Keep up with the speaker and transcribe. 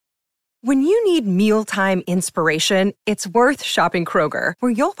When you need mealtime inspiration, it's worth shopping Kroger,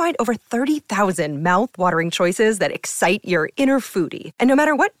 where you'll find over 30,000 mouth-watering choices that excite your inner foodie. And no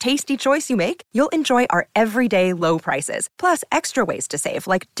matter what tasty choice you make, you'll enjoy our everyday low prices, plus extra ways to save,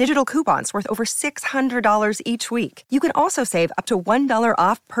 like digital coupons worth over $600 each week. You can also save up to $1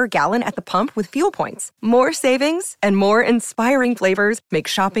 off per gallon at the pump with fuel points. More savings and more inspiring flavors make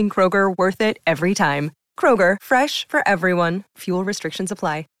shopping Kroger worth it every time. Kroger, fresh for everyone. Fuel restrictions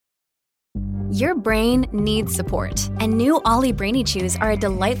apply. Your brain needs support, and new Ollie Brainy Chews are a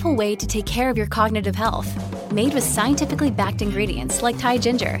delightful way to take care of your cognitive health. Made with scientifically backed ingredients like Thai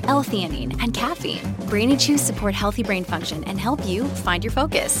ginger, L-theanine, and caffeine, Brainy Chews support healthy brain function and help you find your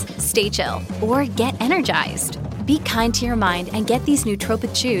focus, stay chill, or get energized. Be kind to your mind and get these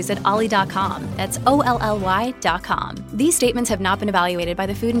nootropic chews at ollie.com. That's OLLY.com. These statements have not been evaluated by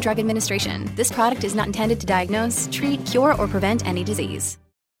the Food and Drug Administration. This product is not intended to diagnose, treat, cure, or prevent any disease.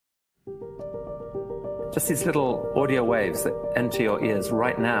 Just these little audio waves that enter your ears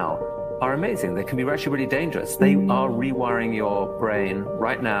right now are amazing. They can be actually really dangerous. They are rewiring your brain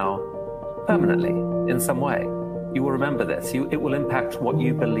right now permanently in some way. You will remember this. It will impact what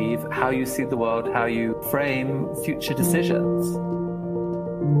you believe, how you see the world, how you frame future decisions.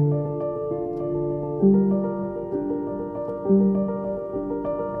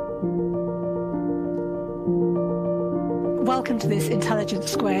 Welcome to this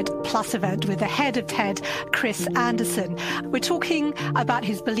Intelligence Squared Plus event with the head of TED, Chris Anderson. We're talking about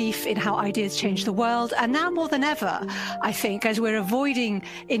his belief in how ideas change the world, and now more than ever, I think, as we're avoiding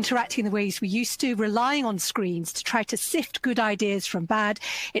interacting the ways we used to, relying on screens to try to sift good ideas from bad,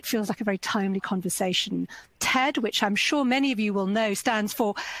 it feels like a very timely conversation. TED, which I'm sure many of you will know, stands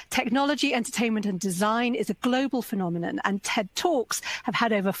for Technology, Entertainment and Design, is a global phenomenon, and TED Talks have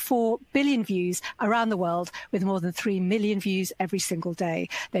had over 4 billion views around the world, with more than 3 million views every single day.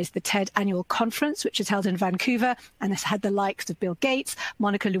 There's the TED Annual Conference, which is held in Vancouver, and has had the likes of Bill Gates,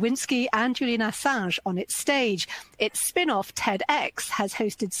 Monica Lewinsky, and Julian Assange on its stage. Its spin-off, TEDx, has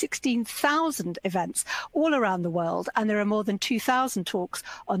hosted 16,000 events all around the world, and there are more than 2,000 talks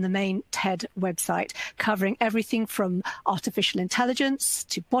on the main TED website, covering everything from artificial intelligence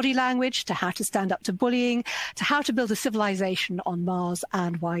to body language to how to stand up to bullying to how to build a civilization on Mars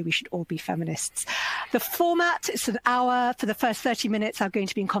and why we should all be feminists. The format is an hour. For the first 30 minutes, I'm going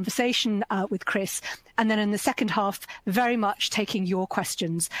to be in conversation with Chris. And then in the second half, very much taking your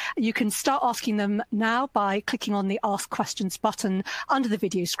questions. You can start asking them now by clicking on the Ask Questions button under the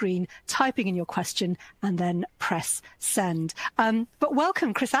video screen, typing in your question, and then press send. But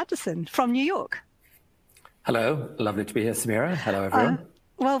welcome, Chris Anderson from New York. Hello, lovely to be here, Samira. Hello, everyone.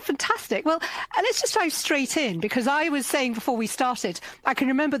 Well, fantastic. Well, let's just dive straight in, because I was saying before we started, I can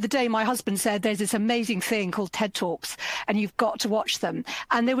remember the day my husband said there's this amazing thing called TED Talks and you've got to watch them.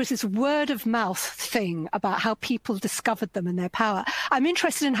 And there was this word of mouth thing about how people discovered them and their power. I'm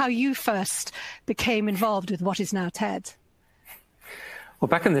interested in how you first became involved with what is now TED. Well,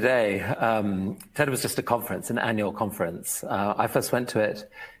 back in the day, TED was just a conference, an annual conference. I first went to it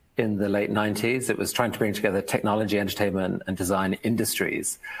in the late 90s. It was trying to bring together technology, entertainment, and design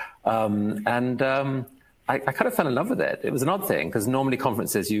industries. I kind of fell in love with it. It was an odd thing, because normally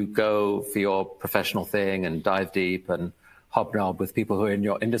conferences, you go for your professional thing and dive deep and hobnob with people who are in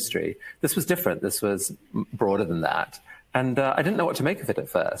your industry. This was different. This was broader than that. And I didn't know what to make of it at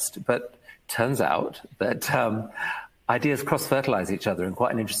first, but turns out that ideas cross-fertilize each other in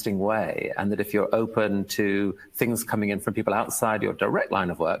quite an interesting way, and that if you're open to things coming in from people outside your direct line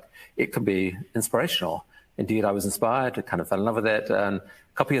of work, it can be inspirational. Indeed, I was inspired, I kind of fell in love with it, and a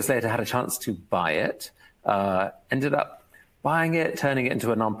couple of years later, I had a chance to buy it, ended up buying it, turning it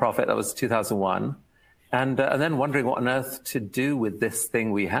into a nonprofit. That was 2001. And then wondering what on earth to do with this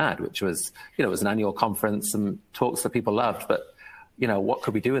thing we had, which was, it was an annual conference, some talks that people loved, but, what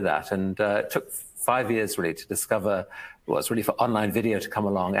could we do with that? And it took 5 years really to discover what's really for online video to come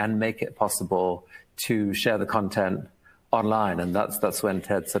along and make it possible to share the content online. And that's when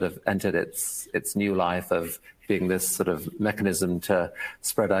TED sort of entered its new life of being this sort of mechanism to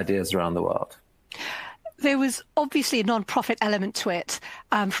spread ideas around the world. There was obviously a non-profit element to it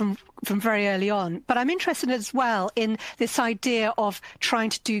from very early on, but I'm interested as well in this idea of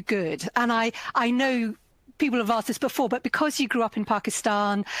trying to do good. And I know people have asked this before, but because you grew up in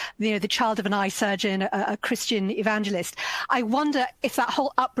Pakistan, the child of an eye surgeon, a Christian evangelist, I wonder if that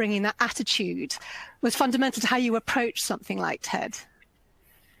whole upbringing, that attitude, was fundamental to how you approach something like TED.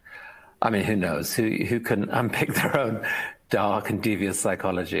 I mean, who knows? Who can unpick their own dark and devious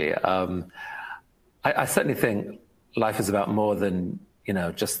psychology? I certainly think life is about more than,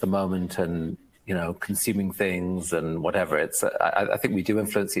 just the moment and, consuming things and whatever. I think we do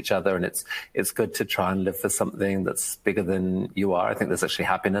influence each other, and it's good to try and live for something that's bigger than you are. I think there's actually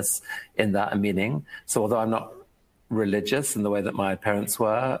happiness in that and meaning. So although I'm not religious in the way that my parents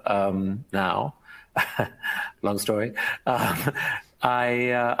were now, long story,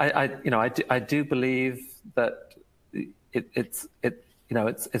 I do believe that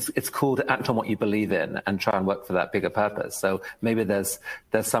it's cool to act on what you believe in and try and work for that bigger purpose. So maybe there's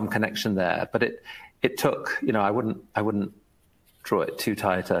some connection there, but it took, I wouldn't draw it too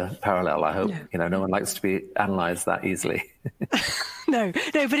tight a parallel. I hope, no one likes to be analyzed that easily. No,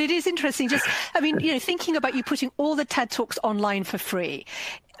 but it is interesting. Thinking about you putting all the TED Talks online for free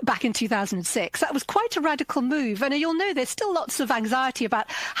back in 2006, that was quite a radical move. And you'll know there's still lots of anxiety about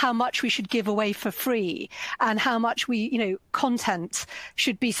how much we should give away for free and how much content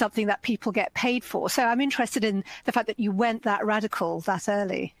should be something that people get paid for. So I'm interested in the fact that you went that radical that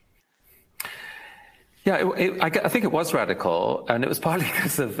early. Yeah, I think it was radical, and it was partly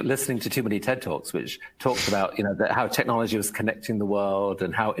because of listening to too many TED Talks, which talked about how technology was connecting the world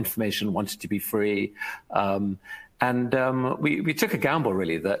and how information wanted to be free, and we took a gamble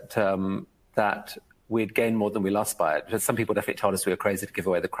really that we'd gain more than we lost by it. Because some people definitely told us we were crazy to give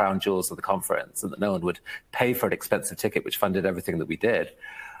away the crown jewels of the conference, and that no one would pay for an expensive ticket, which funded everything that we did.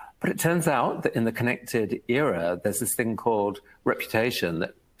 But it turns out that in the connected era, there's this thing called reputation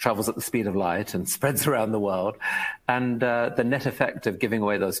that travels at the speed of light and spreads around the world. And the net effect of giving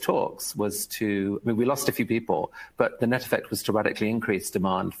away those talks was we lost a few people, but the net effect was to radically increase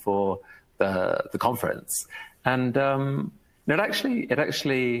demand for the conference. And it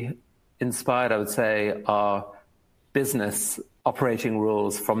actually inspired, I would say, our business operating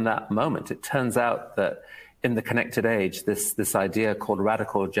rules from that moment. It turns out that in the connected age, this idea called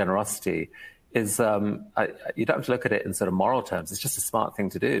radical generosity is you don't have to look at it in sort of moral terms. It's just a smart thing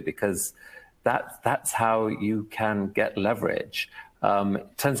to do, because that's how you can get leverage.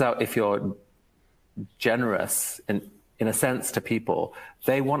 It turns out if you're generous in a sense to people,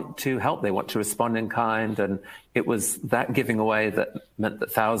 they want to help, they want to respond in kind. And it was that giving away that meant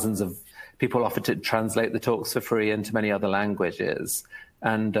that thousands of people offered to translate the talks for free into many other languages.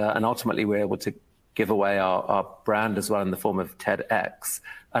 And ultimately we're able to give away our brand as well in the form of TEDx.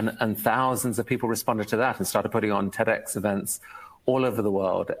 And thousands of people responded to that and started putting on TEDx events all over the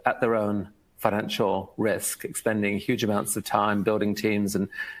world at their own financial risk, expending huge amounts of time building teams and,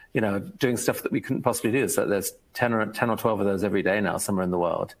 doing stuff that we couldn't possibly do. So there's 10 or 12 of those every day now somewhere in the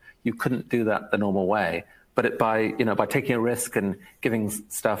world. You couldn't do that the normal way. But by taking a risk and giving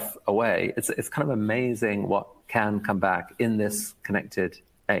stuff away, it's kind of amazing what can come back in this connected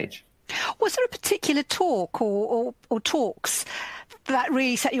age. Was there a particular talk or talks that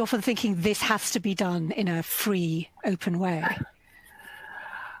really set you off on thinking this has to be done in a free, open way?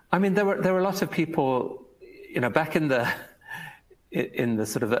 I mean, there were a lot of people, back in the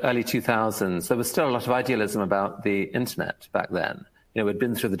sort of the early 2000s, there was still a lot of idealism about the internet back then. We'd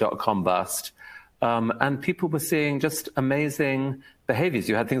been through the dot-com bust, and people were seeing just amazing behaviors.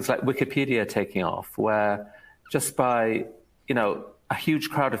 You had things like Wikipedia taking off, where just by, a huge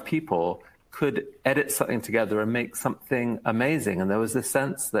crowd of people could edit something together and make something amazing. And there was this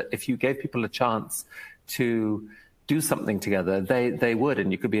sense that if you gave people a chance to do something together, they would,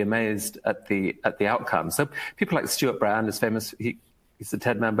 and you could be amazed at the outcome. So people like Stuart Brand is famous. He's a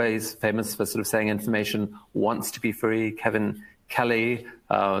TED member. He's famous for sort of saying information wants to be free. Kevin Kelly,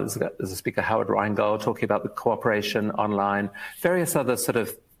 there's a speaker, Howard Rheingold, talking about the cooperation online. Various other sort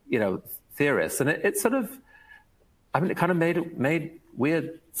of, theorists. And it sort of, it kind of made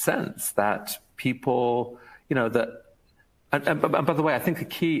weird sense that people, and by the way, I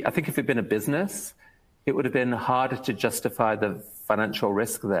think if it'd been a business, it would have been harder to justify the financial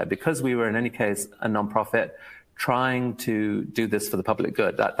risk there, because we were in any case a nonprofit trying to do this for the public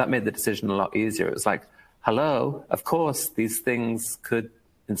good. That made the decision a lot easier. It was like, hello, of course, these things could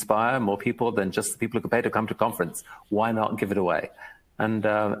inspire more people than just the people who could pay to come to a conference. Why not give it away? And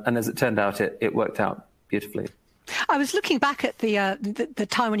as it turned out, it worked out beautifully. I was looking back at the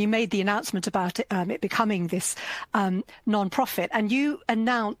time when you made the announcement about it becoming this non-profit, and you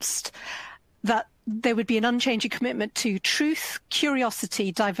announced that there would be an unchanging commitment to truth,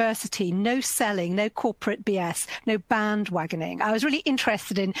 curiosity, diversity, no selling, no corporate BS, no bandwagoning. I was really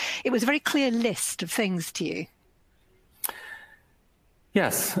interested in, it was a very clear list of things to you.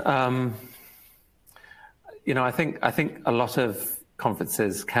 Yes. I think a lot of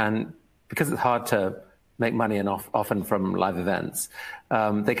conferences can, because it's hard to make money and often from live events,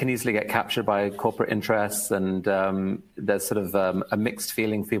 they can easily get captured by corporate interests, and there's sort of a mixed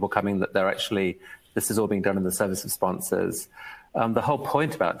feeling for people coming that this is all being done in the service of sponsors. The whole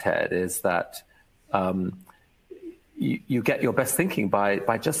point about TED is that you get your best thinking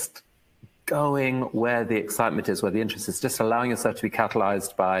by just going where the excitement is, where the interest is, just allowing yourself to be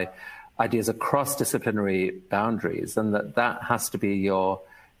catalyzed by ideas across disciplinary boundaries, and that has to be your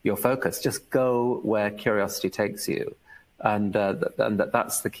focus. Just go where curiosity takes you. And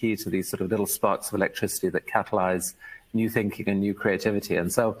that's the key to these sort of little sparks of electricity that catalyze new thinking and new creativity.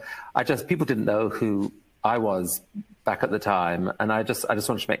 And so people didn't know who I was back at the time. And I just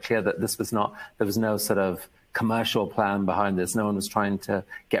wanted to make clear that there was no sort of commercial plan behind this. No one was trying to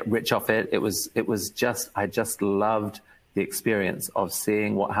get rich off it. I just loved the experience of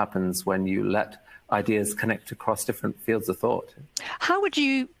seeing what happens when you let ideas connect across different fields of thought. How would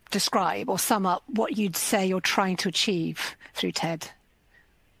you describe or sum up what you'd say you're trying to achieve through TED?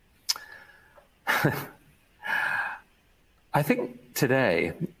 I think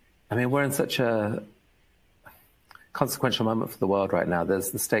today, we're in such a consequential moment for the world right now. The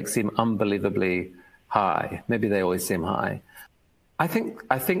stakes seem unbelievably high. Maybe they always seem high. I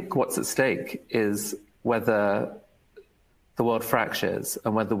think what's at stake is whether the world fractures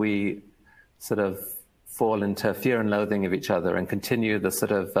and whether we sort of fall into fear and loathing of each other and continue the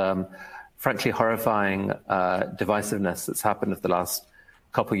sort of frankly horrifying divisiveness that's happened over the last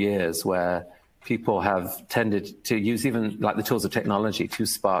couple of years, where people have tended to use even like the tools of technology to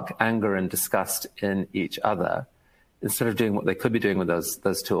spark anger and disgust in each other instead of doing what they could be doing with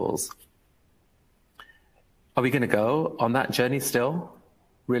those tools. Are we going to go on that journey still,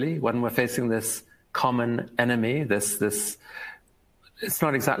 really, when we're facing this common enemy, this it's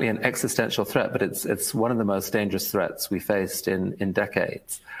not exactly an existential threat, but it's one of the most dangerous threats we faced in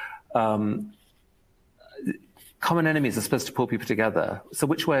decades. Common enemies are supposed to pull people together. So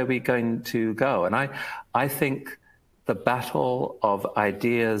which way are we going to go? And I think the battle of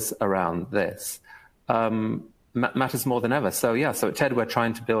ideas around this matters more than ever. So at TED, we're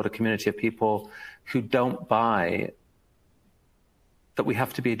trying to build a community of people who don't buy that we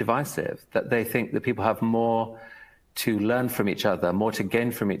have to be divisive, that they think that people have more to learn from each other, more to gain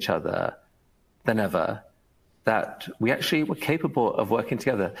from each other than ever, that we're capable of working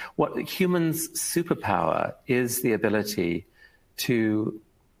together. What humans' superpower is the ability to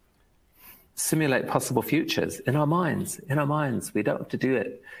simulate possible futures in our minds. We don't have to do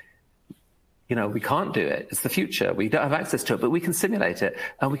it. We can't do it. It's the future. We don't have access to it, but we can simulate it,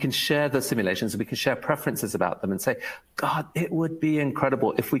 and we can share those simulations, and we can share preferences about them and say, God, it would be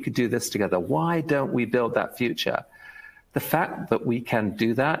incredible if we could do this together. Why don't we build that future? The fact that we can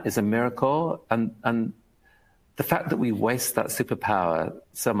do that is a miracle, and the fact that we waste that superpower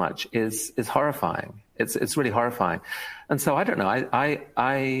so much is horrifying. It's really horrifying. And so I don't know.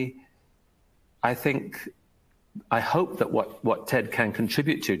 I hope that what TED can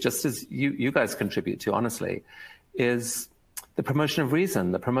contribute to, just as you guys contribute to, honestly, is the promotion of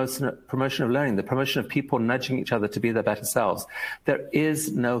reason, the promotion of learning, the promotion of people nudging each other to be their better selves. There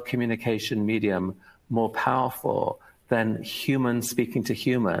is no communication medium more powerful than human speaking to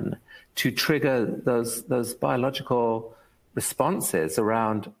human to trigger those biological responses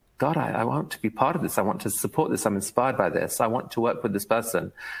around, God, I want to be part of this. I want to support this. I'm inspired by this. I want to work with this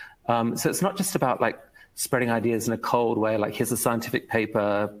person. So it's not just about like spreading ideas in a cold way, like here's a scientific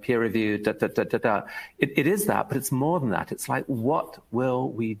paper, peer reviewed, It is that, but it's more than that. It's like, what will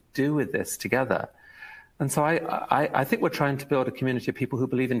we do with this together? And so I think we're trying to build a community of people who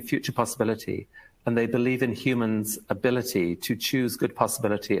believe in future possibility, and they believe in humans' ability to choose good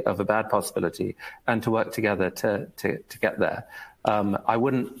possibility over bad possibility and to work together to get there. I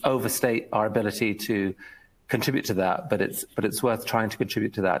wouldn't overstate our ability to contribute to that, but it's worth trying to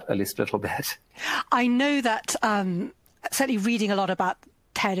contribute to that at least a little bit. I know that certainly reading a lot about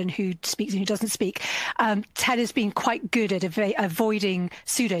TED and who speaks and who doesn't speak, TED has been quite good at avoiding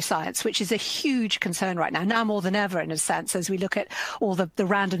pseudoscience, which is a huge concern right now more than ever, in a sense, as we look at all the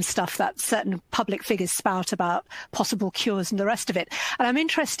random stuff that certain public figures spout about possible cures and the rest of it. And I'm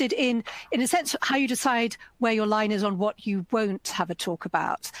interested in a sense, how you decide where your line is on what you won't have a talk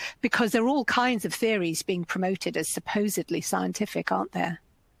about, because there are all kinds of theories being promoted as supposedly scientific, aren't there?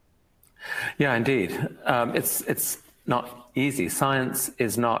 Yeah, indeed. It's not easy. Science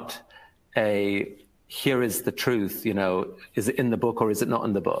is not here is the truth, is it in the book or is it not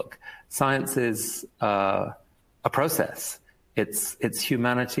in the book? Science is a process. It's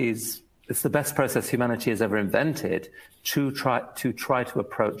the best process humanity has ever invented to try to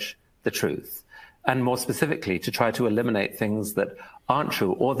approach the truth. And more specifically, to try to eliminate things that aren't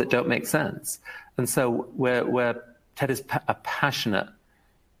true or that don't make sense. And so where TED is a passionate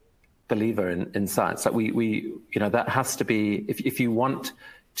believer in science. Like we that has to be, if you want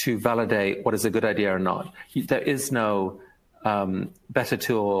to validate what is a good idea or not, there is no better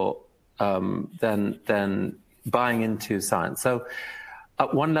tool than buying into science. So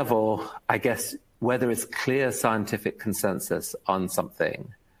at one level, I guess, where there is clear scientific consensus on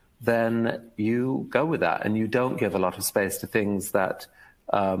something, then you go with that and you don't give a lot of space to things that,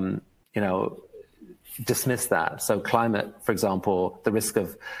 dismiss that. So climate, for example, the risk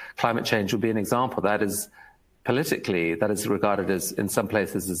of climate change would be an example. That is politically, that is regarded as, in some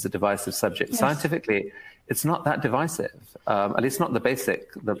places, as a divisive subject. Yes. Scientifically, it's not that divisive, at least not the basic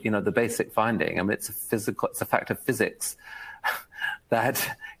finding. I mean, it's a fact of physics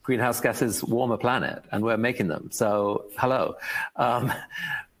that greenhouse gases warm a planet, and we're making them. So, hello.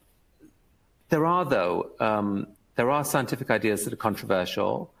 There are scientific ideas that are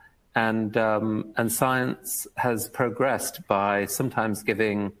controversial, and science has progressed by sometimes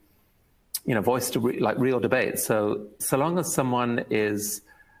giving, voice to real debates. So long as someone is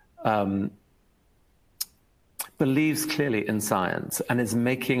believes clearly in science and is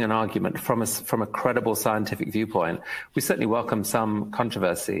making an argument from a credible scientific viewpoint, we certainly welcome some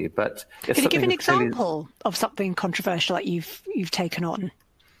controversy. But can you give an example of something controversial that you've taken on?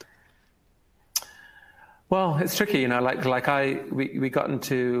 Well, it's tricky, we got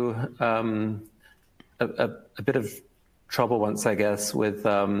into a bit of trouble once, I guess, with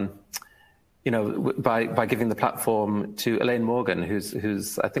by giving the platform to Elaine Morgan,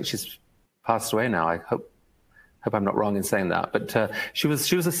 who's I think she's passed away now. I hope I'm not wrong in saying that, but she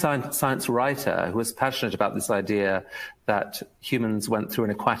was a science writer who was passionate about this idea that humans went through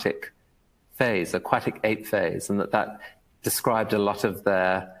an aquatic ape phase, and that described a lot of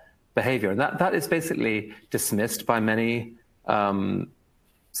their behavior. And that is basically dismissed by many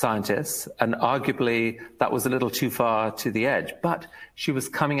scientists, and arguably that was a little too far to the edge. But she was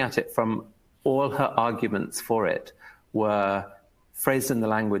coming at it from, all her arguments for it were phrased in the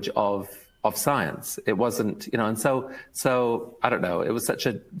language of science. It wasn't, and so I don't know, it was such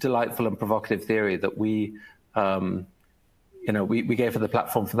a delightful and provocative theory that we gave her the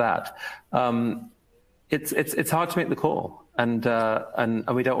platform for that. It's hard to make the call. And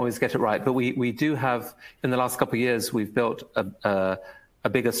we don't always get it right, but we do have, in the last couple of years, we've built a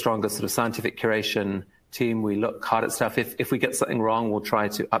bigger, stronger sort of scientific curation team. We look hard at stuff. If we get something wrong, we'll try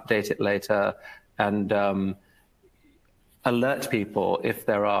to update it later and alert people if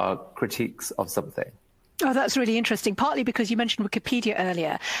there are critiques of something. Oh, that's really interesting, partly because you mentioned Wikipedia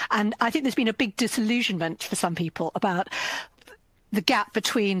earlier, and I think there's been a big disillusionment for some people about the gap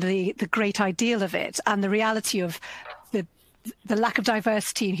between the great ideal of it and the reality of the lack of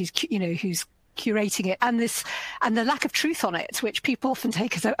diversity and who's curating it, and the lack of truth on it, which people often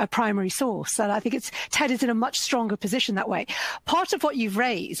take as a primary source. And I think TED is in a much stronger position that way. Part of what you've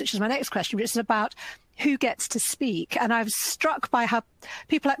raised, which is my next question, which is about who gets to speak. And I was struck by how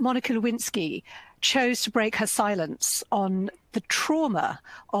people like Monica Lewinsky chose to break her silence on the trauma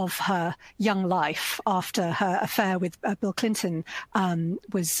of her young life after her affair with Bill Clinton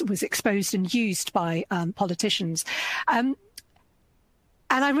was exposed and used by politicians.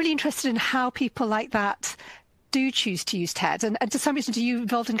 And I'm really interested in how people like that do choose to use TED. And to some extent, are you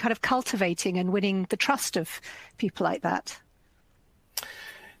involved in kind of cultivating and winning the trust of people like that?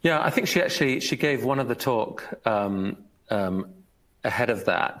 Yeah, I think she gave one of the talk ahead of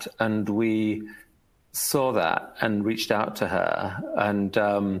that, and we saw that and reached out to her.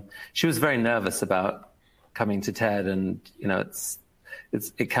 And she was very nervous about coming to TED, and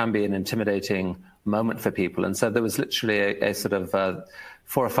it can be an intimidating moment for people. And so there was literally a sort of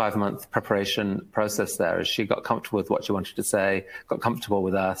 4 or 5 month preparation process there as she got comfortable with what she wanted to say, got comfortable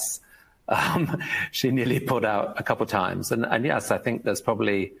with us. She nearly pulled out a couple of times. And yes, I think there's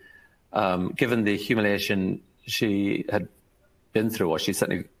probably, given the humiliation she had been through, or she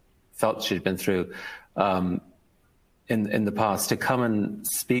certainly felt she'd been through in the past, to come and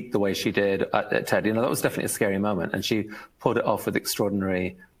speak the way she did at TED, that was definitely a scary moment. And she pulled it off with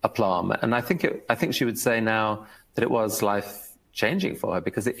extraordinary aplomb. And I think she would say now that it was life-changing for her,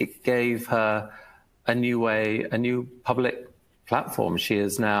 because it gave her a new public platform. She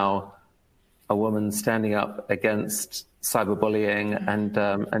is now a woman standing up against cyberbullying, and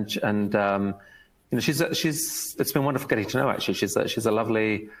it's been wonderful getting to know her, actually. She's a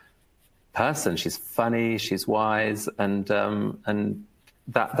lovely person. She's funny. She's wise, and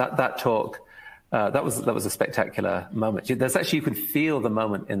that talk. That was a spectacular moment. There's actually, you could feel the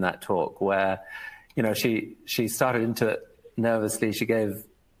moment in that talk where, she started into it nervously. She gave,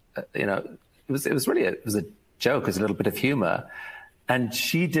 it was a joke, it was a little bit of humor, and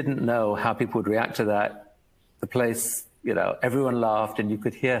she didn't know how people would react to that. The place, everyone laughed, and you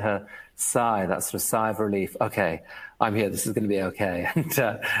could hear her sigh, that sort of sigh of relief. Okay, I'm here. This is going to be okay.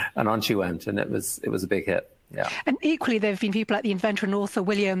 And on she went, and it was a big hit. Yeah. And equally, there have been people like the inventor and author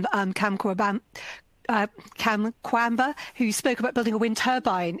William Kamkwamba, who spoke about building a wind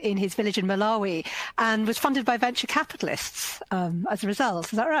turbine in his village in Malawi and was funded by venture capitalists as a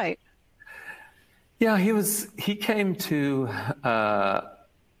result. Is that right? Yeah, he came to a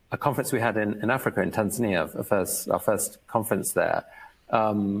conference we had in Africa, in Tanzania, our first conference there,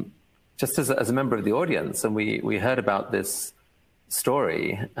 just as a member of the audience. And we heard about this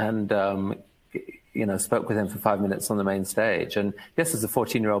story and, spoke with him for 5 minutes on the main stage. And yes, as a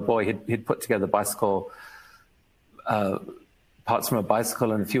 14-year-old boy, he'd put together parts from a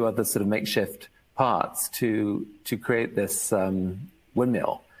bicycle and a few other sort of makeshift parts to create this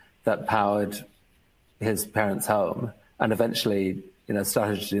windmill that powered his parents' home, and eventually,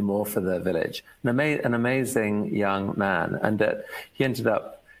 started to do more for the village. An amazing young man, and he ended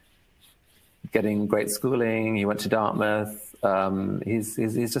up getting great schooling. He went to Dartmouth. He's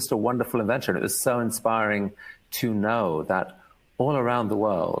just a wonderful inventor, and it was so inspiring to know that all around the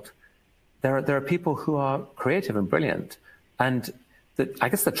world there are people who are creative and brilliant, and I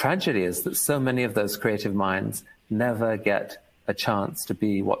guess the tragedy is that so many of those creative minds never get a chance to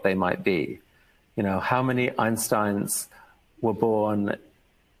be what they might be. How many Einsteins were born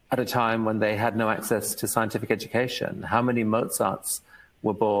at a time when they had no access to scientific education? How many Mozarts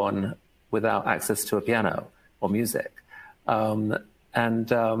were born without access to a piano or music? That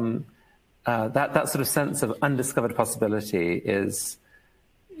sort of sense of undiscovered possibility is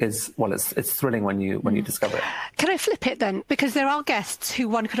it's thrilling when you discover it. Can I flip it then? Because there are guests who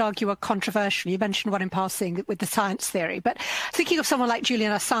one could argue are controversial. You mentioned one in passing with the science theory, but thinking of someone like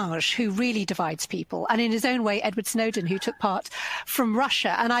Julian Assange, who really divides people, and in his own way, Edward Snowden, who took part from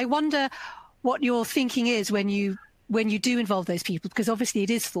Russia. And I wonder what your thinking is when you do involve those people, because obviously it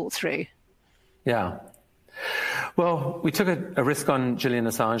is thought through. Yeah. Well, we took a risk on Julian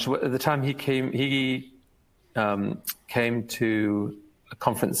Assange. At the time he came to a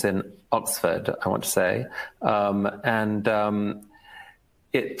conference in Oxford, I want to say,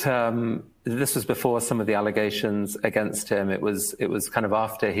 this was before some of the allegations against him. It was kind of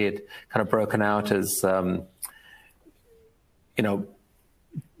after he had kind of broken out as,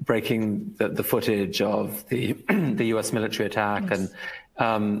 breaking the footage of the US military attack. Yes.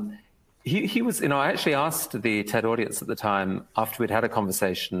 And he was, I actually asked the TED audience at the time, after we'd had a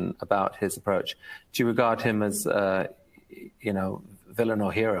conversation about his approach, do you regard him as, villain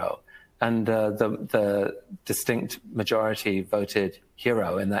or hero? And the distinct majority voted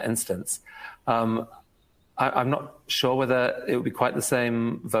hero in that instance. I'm not sure whether it would be quite the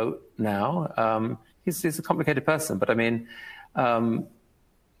same vote now. He's a complicated person, but I mean, I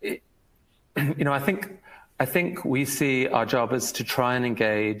think we see our job as to try and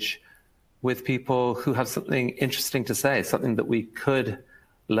engage with people who have something interesting to say, something that we could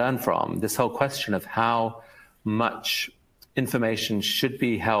learn from. This whole question of how much information should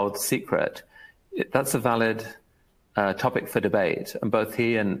be held secret, that's a valid topic for debate. And both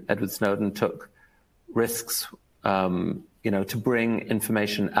he and Edward Snowden took risks, to bring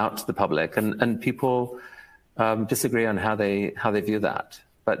information out to the public, and people disagree on how they view that.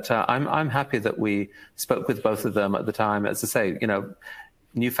 But I'm happy that we spoke with both of them at the time. As I say,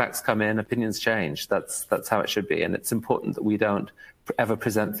 new facts come in, opinions change. That's how it should be. And it's important that we don't ever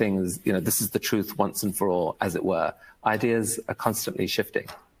present things, this is the truth once and for all, as it were. Ideas are constantly shifting.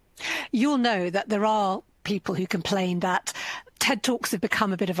 You'll know that there are people who complain that TED Talks have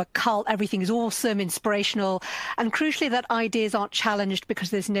become a bit of a cult. Everything is awesome, inspirational, and crucially that ideas aren't challenged because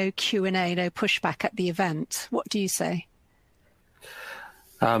there's no Q&A, no pushback at the event. What do you say?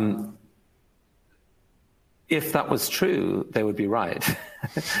 If that was true, they would be right.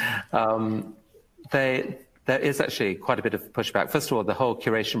 There is actually quite a bit of pushback. First of all, the whole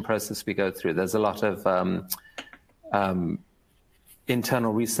curation process we go through, there's a lot of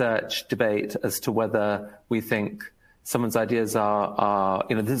internal research, debate as to whether we think someone's ideas are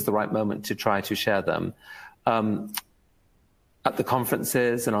this is the right moment to try to share them. At the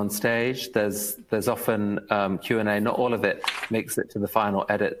conferences and on stage, there's often Q&A. Not all of it makes it to the final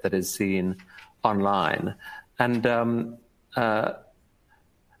edit that is seen online. And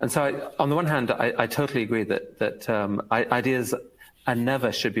so, on the one hand, I totally agree that ideas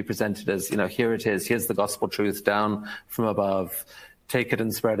never should be presented as, here it is, here's the gospel truth down from above, take it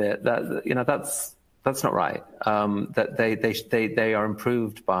and spread it. That's not right. That they are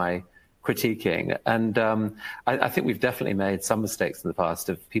improved by critiquing. And I think we've definitely made some mistakes in the past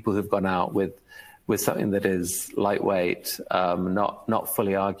of people who've gone out with something that is lightweight, not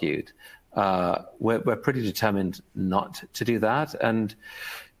fully argued. We're pretty determined not to do that. And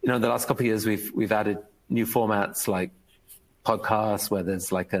the last couple of years we've added new formats like podcasts, where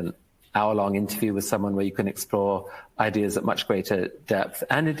there's like an hour-long interview with someone where you can explore ideas at much greater depth,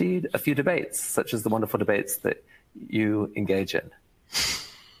 and indeed a few debates, such as the wonderful debates that you engage in.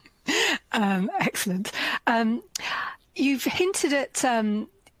 Excellent. You've hinted at,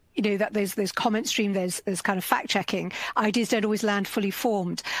 that there's comment stream, there's kind of fact-checking. Ideas don't always land fully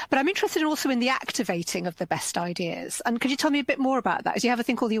formed. But I'm interested also in the activating of the best ideas. And could you tell me a bit more about that? Do you have a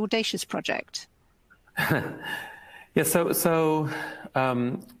thing called the Audacious Project? Yeah, so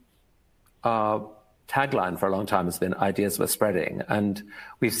our tagline for a long time has been ideas were spreading. And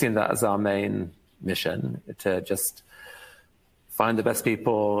we've seen that as our main mission, to just find the best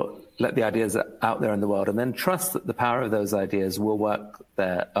people, let the ideas out there in the world, and then trust that the power of those ideas will work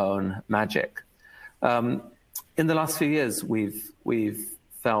their own magic. In the last few years, we've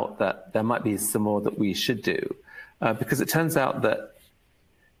felt that there might be some more that we should do, because it turns out that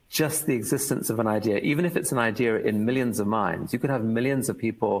just the existence of an idea, even if it's an idea in millions of minds, you could have millions of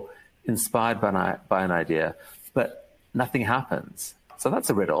people inspired by an idea, but nothing happens. So that's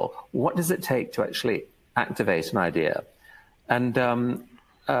a riddle. What does it take to actually activate an idea? And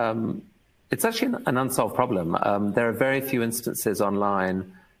it's actually an unsolved problem. There are very few instances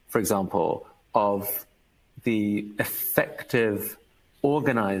online, for example, of the effective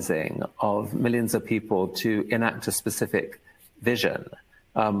organizing of millions of people to enact a specific vision.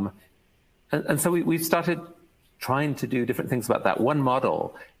 And so we've started trying to do different things about that. One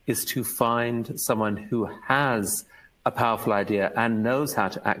model is to find someone who has a powerful idea and knows how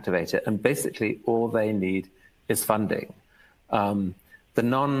to activate it. And basically all they need is funding.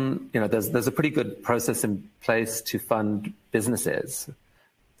 There's a pretty good process in place to fund businesses.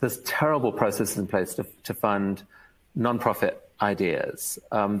 There's terrible processes in place to fund nonprofit ideas.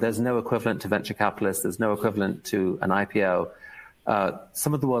 There's no equivalent to venture capitalists. There's no equivalent to an IPO.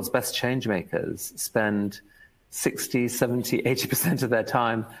 Some of the world's best change makers spend 60, 70, 80% of their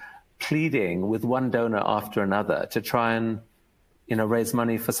time pleading with one donor after another to try and, raise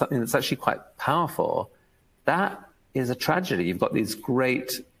money for something that's actually quite powerful. That is a tragedy. You've got these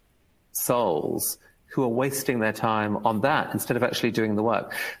great souls who are wasting their time on that instead of actually doing the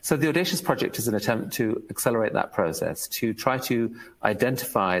work. So the Audacious Project is an attempt to accelerate that process, to try to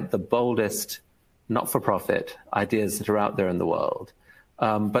identify the boldest not-for-profit ideas that are out there in the world,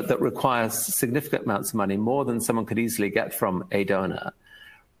 but that requires significant amounts of money, more than someone could easily get from a donor,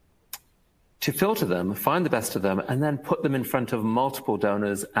 to filter them, find the best of them, and then put them in front of multiple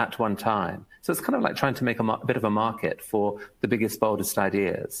donors at one time. So it's kind of like trying to make a bit of a market for the biggest, boldest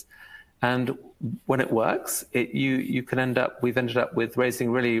ideas. And when it works, we've ended up with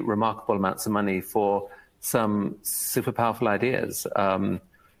raising really remarkable amounts of money for some super powerful ideas.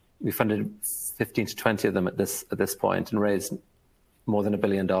 We funded 15 to 20 of them at this point and raised more than $1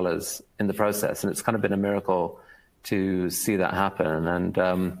 billion in the process. And it's kind of been a miracle to see that happen. And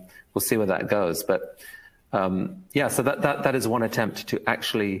we'll see where that goes. But so that is one attempt to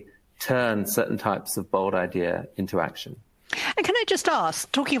actually turn certain types of bold idea into action. And can I just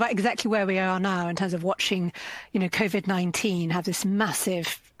ask, talking about exactly where we are now in terms of watching, COVID-19 have this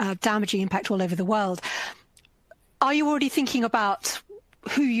massive damaging impact all over the world, are you already thinking about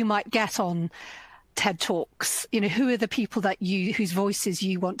who you might get on TED Talks? Who are the people whose voices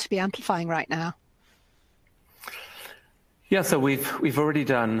you want to be amplifying right now? Yeah, so we've already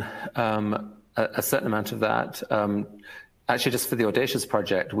done a certain amount of that. Actually, just for the Audacious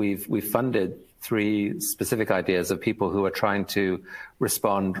Project, we've funded 3 specific ideas of people who are trying to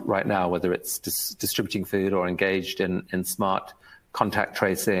respond right now, whether it's distributing food or engaged in smart contact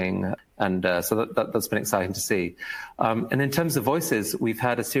tracing. And so that's been exciting to see. And in terms of voices, we've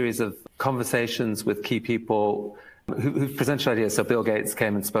had a series of conversations with key people who've presented ideas. So Bill Gates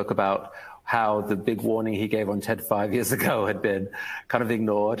came and spoke about how the big warning he gave on TED 5 years ago had been kind of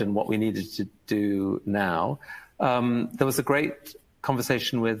ignored and what we needed to do now. There was a great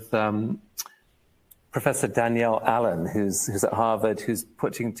conversation with Professor Danielle Allen, who's at Harvard, who's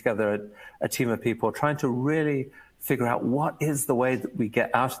putting together a team of people trying to really figure out what is the way that we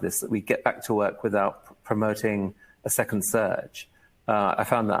get out of this, that we get back to work without promoting a second surge. I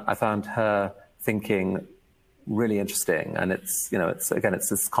found her thinking really interesting, and it's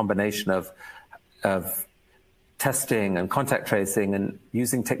this combination of testing and contact tracing and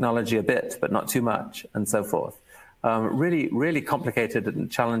using technology a bit, but not too much, and so forth. Really, really complicated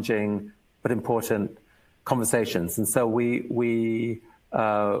and challenging, but important conversations. And so we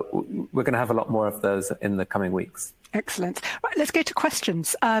we're going to have a lot more of those in the coming weeks. Excellent. Right, let's go to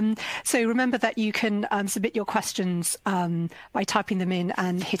questions. So remember that you can submit your questions by typing them in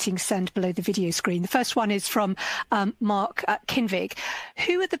and hitting send below the video screen. The first one is from Mark Kinvig.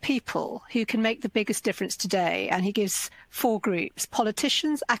 Who are the people who can make the biggest difference today? And he gives 4 groups: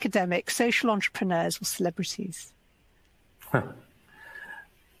 politicians, academics, social entrepreneurs, or celebrities. I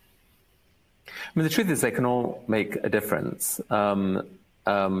mean, the truth is they can all make a difference. Some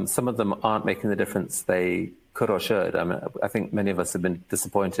of them aren't making the difference they could or should. I mean, I think many of us have been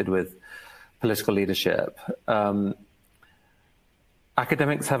disappointed with political leadership.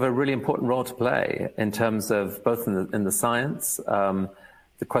 Academics have a really important role to play in terms of both in the science,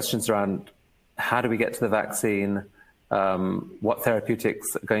 the questions around how do we get to the vaccine, what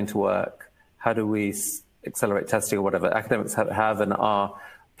therapeutics are going to work, how do we accelerate testing or whatever. Academics have and are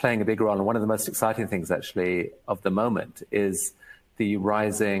playing a big role. And one of the most exciting things actually of the moment is the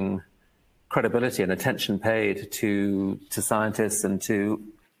rising credibility and attention paid to scientists and to,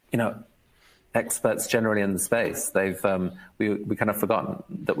 experts generally in the space. They've we kind of forgotten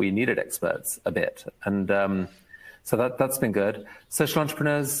that we needed experts a bit, and so that's been good. Social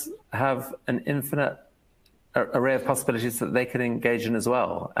entrepreneurs have an infinite array of possibilities that they can engage in as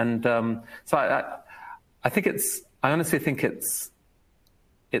well, and so I think I honestly think it's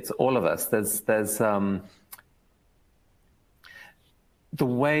all of us. There's the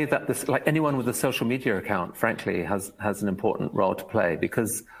way that this, like anyone with a social media account, frankly, has an important role to play,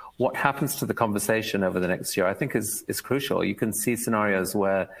 because what happens to the conversation over the next year, I think, is crucial. You can see scenarios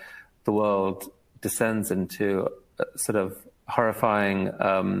where the world descends into a sort of horrifying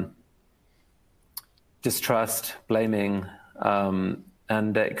distrust, blaming,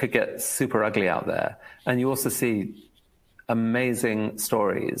 and it could get super ugly out there. And you also see amazing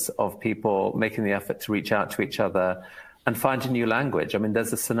stories of people making the effort to reach out to each other and find a new language. I mean,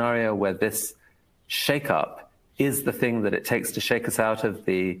 there's a scenario where this shake-up is the thing that it takes to shake us out of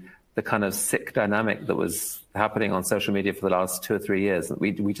the kind of sick dynamic that was happening on social media for the last 2 or 3 years.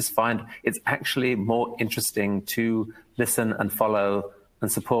 We just find it's actually more interesting to listen and follow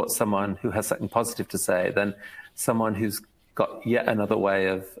and support someone who has something positive to say than someone who's got yet another way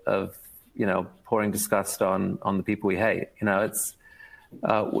of pouring disgust on the people we hate. It's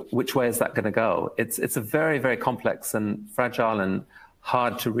which way is that going to go? It's a very, very complex and fragile and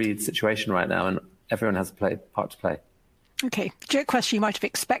hard to read situation right now, and everyone has a part to play. Okay, joke question you might have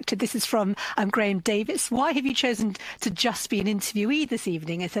expected. This is from Graham Davis. Why have you chosen to just be an interviewee this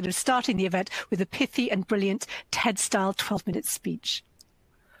evening instead of starting the event with a pithy and brilliant TED-style 12-minute speech?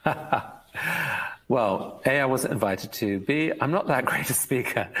 Well, A, I wasn't invited to. B, I'm not that great a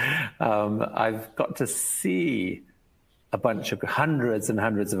speaker. I've got to see a bunch of hundreds and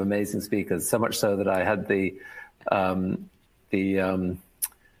hundreds of amazing speakers, so much so that I had the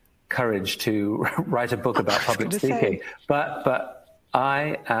courage to write a book about public speaking. But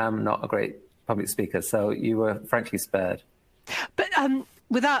I am not a great public speaker, so you were frankly spared. But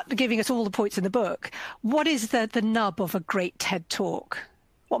without giving us all the points in the book, what is the nub of a great TED Talk?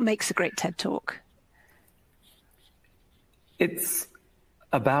 What makes a great TED Talk? It's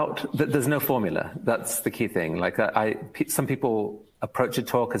about there's no formula. That's the key thing. Like some people approach a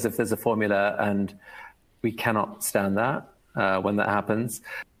talk as if there's a formula, and we cannot stand that when that happens.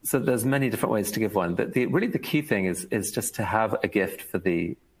 So there's many different ways to give one. But really the key thing is just to have a gift for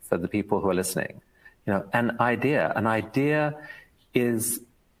the people who are listening. An idea. An idea is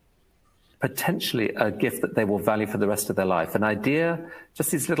potentially a gift that they will value for the rest of their life. An idea,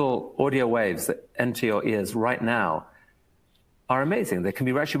 just these little audio waves that enter your ears right now, are amazing. They can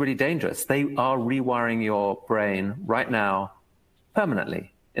be actually really dangerous. They are rewiring your brain right now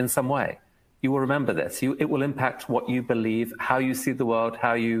permanently in some way. You will remember this. It will impact what you believe, how you see the world,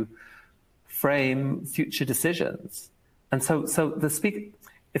 how you frame future decisions. And so the speaker,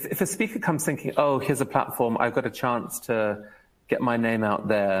 if a speaker comes thinking, oh, here's a platform, I've got a chance to get my name out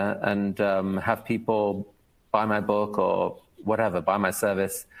there and have people buy my book or whatever, buy my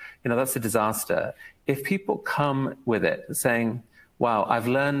service, that's a disaster. If people come with it saying, wow, I've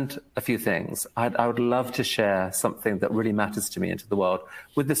learned a few things. I would love to share something that really matters to me into the world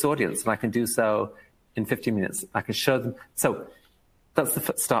with this audience, and I can do so in 15 minutes. I can show them. So that's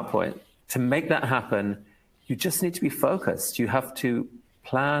the start point. To make that happen, you just need to be focused. You have to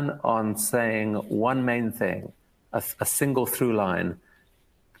plan on saying one main thing, a single through line.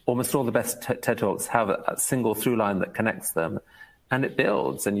 Almost all the best TED Talks have a single through line that connects them. And it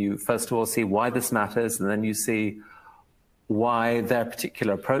builds, and you first of all see why this matters, and then you see why their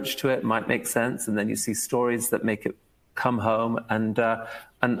particular approach to it might make sense, and then you see stories that make it come home, and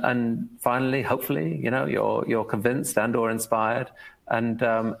finally, hopefully, you're convinced and or inspired,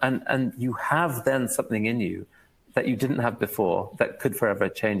 and you have then something in you that you didn't have before that could forever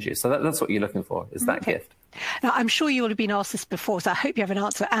change you. So that's what you're looking for, is that gift. Now, I'm sure you will have been asked this before, so I hope you have an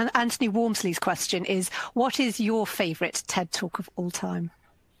answer. And Anthony Walmsley's question is, what is your favourite TED Talk of all time?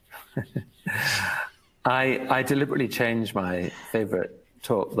 I deliberately change my favourite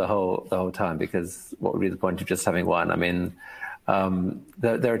talk the whole time, because what would be the point of just having one? I mean,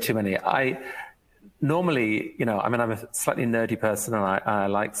 there are too many. Normally, I'm a slightly nerdy person, and I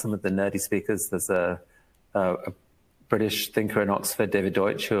like some of the nerdy speakers. There's a British thinker in Oxford, David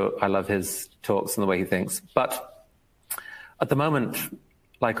Deutsch, who I love his talks and the way he thinks. But at the moment,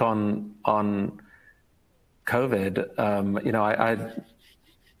 like on COVID,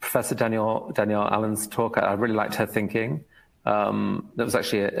 Professor Danielle Allen's talk, I really liked her thinking. That was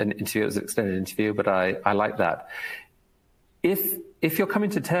actually an interview, it was an extended interview, but I like that. If you're coming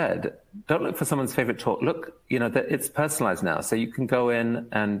to TED, don't look for someone's favorite talk. Look, that it's personalized now. So you can go in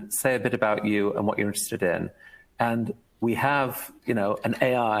and say a bit about you and what you're interested in. And we have, an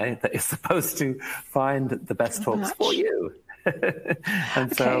AI that is supposed to find the best talks for you.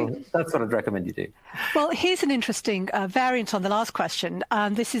 And so that's what I'd recommend you do. Well, here's an interesting variant on the last question.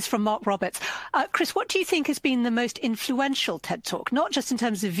 This is from Mark Roberts. Chris, what do you think has been the most influential TED Talk, not just in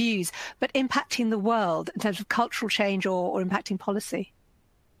terms of views, but impacting the world in terms of cultural change or impacting policy?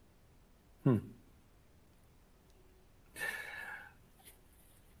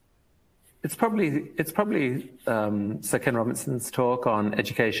 It's probably Sir Ken Robinson's talk on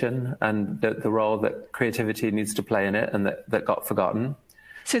education and the role that creativity needs to play in it, and that got forgotten.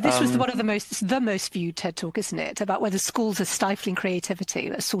 So this was one of the most viewed TED Talk, isn't it? About whether schools are stifling creativity.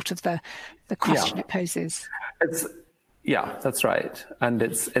 That's sort of the question it poses. That's right. And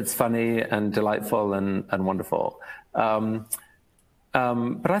it's funny and delightful and wonderful. But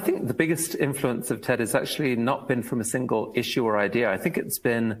I think the biggest influence of TED has actually not been from a single issue or idea. I think it's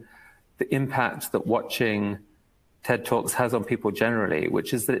been the impact that watching TED Talks has on people generally,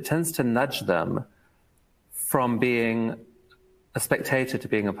 which is that it tends to nudge them from being a spectator to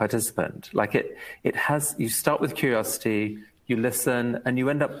being a participant. Like you start with curiosity, you listen, and you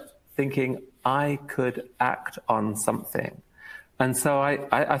end up thinking, I could act on something. And so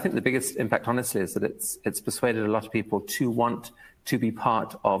I think the biggest impact, honestly, is that it's persuaded a lot of people to want to be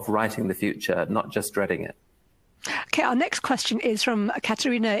part of writing the future, not just dreading it. Okay, our next question is from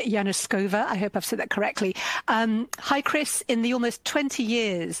Katerina Januskova. I hope I've said that correctly. Hi, Chris. In the almost 20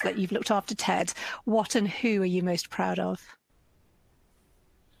 years that you've looked after TED, what and who are you most proud of?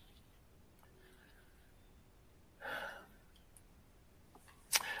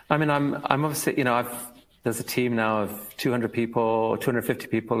 I mean, I'm obviously, there's a team now of 200 people, 250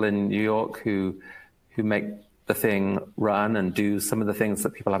 people in New York who make the thing run and do some of the things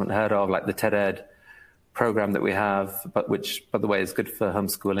that people haven't heard of, like the TED Ed program that we have, but which, by the way, is good for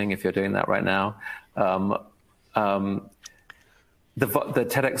homeschooling if you're doing that right now. The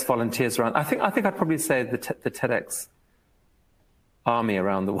TEDx volunteers around. I think I'd probably say the TEDx army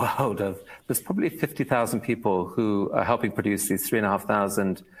around the world. There's probably 50,000 people who are helping produce these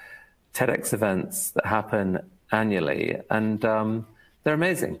 3,500 TEDx events that happen annually, and they're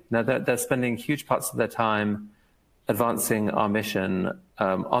amazing. Now they're spending huge parts of their time advancing our mission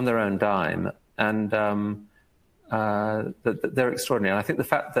on their own dime. And they're extraordinary. And I think the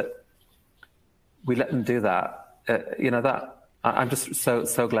fact that we let them do that, that I'm just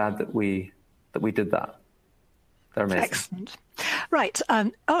so glad that we did that. They're amazing. Excellent. Right.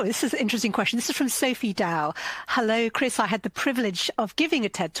 This is an interesting question. This is from Sophie Dow. Hello, Chris. I had the privilege of giving a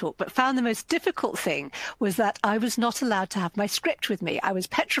TED Talk, but found the most difficult thing was that I was not allowed to have my script with me. I was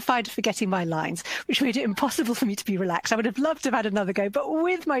petrified of forgetting my lines, which made it impossible for me to be relaxed. I would have loved to have had another go, but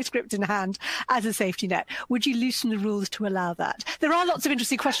with my script in hand as a safety net. Would you loosen the rules to allow that? There are lots of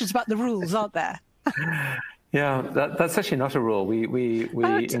interesting questions about the rules, aren't there? Yeah, that's actually not a rule. We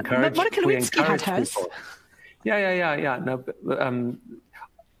encourage. Monica Lewinsky had hers. People. Yeah. No, but,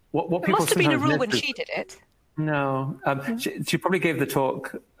 what people must have been a rule when is, she did it. No, she probably gave the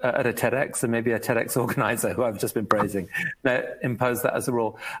talk at a TEDx, and maybe a TEDx organizer who I've just been praising imposed that as a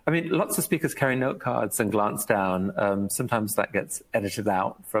rule. I mean, lots of speakers carry note cards and glance down. Sometimes that gets edited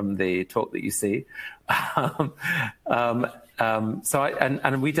out from the talk that you see. So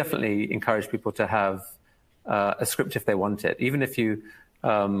we definitely encourage people to have a script if they want it, even if you.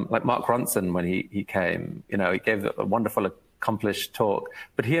 Like Mark Ronson, when he came, he gave a wonderful, accomplished talk,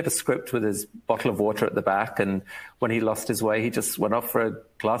 but he had a script with his bottle of water at the back. And when he lost his way, he just went off for a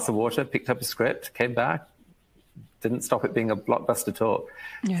glass of water, picked up a script, came back, didn't stop it being a blockbuster talk.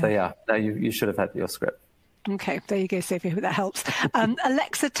 Yeah. So no, you should have had your script. Okay, there you go, Sophie. I hope that helps.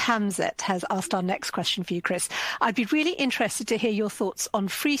 Alexa Tamzet has asked our next question for you, Chris. I'd be really interested to hear your thoughts on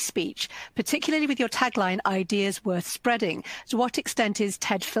free speech, particularly with your tagline, ideas worth spreading. To what extent is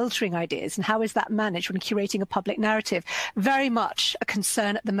TED filtering ideas, and how is that managed when curating a public narrative? Very much a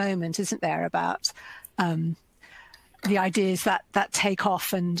concern at the moment, isn't there, about the ideas that take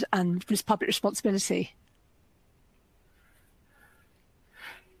off and this public responsibility?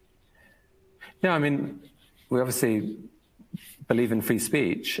 Yeah, I mean, we obviously believe in free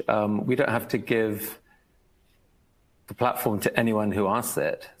speech. We don't have to give the platform to anyone who asks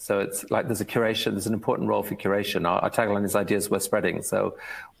it. So it's like there's an important role for curation. Our tagline is ideas worth spreading. So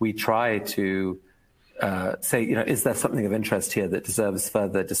we try to say, is there something of interest here that deserves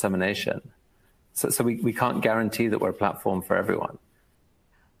further dissemination? So we can't guarantee that we're a platform for everyone.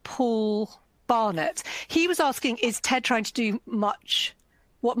 Paul Barnett, he was asking, is TED trying to do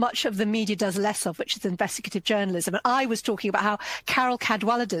what much of the media does less of, which is investigative journalism? And I was talking about how Carol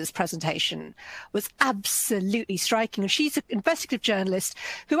Cadwalader's presentation was absolutely striking. And she's an investigative journalist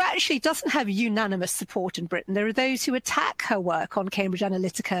who actually doesn't have unanimous support in Britain. There are those who attack her work on Cambridge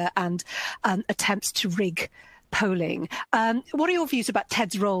Analytica and attempts to rig polling. What are your views about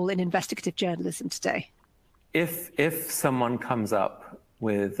TED's role in investigative journalism today? If someone comes up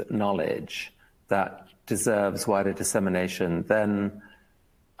with knowledge that deserves wider dissemination, then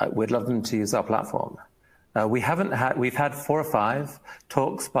we'd love them to use our platform. We've had 4 or 5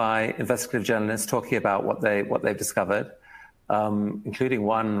 talks by investigative journalists talking about what they've discovered, including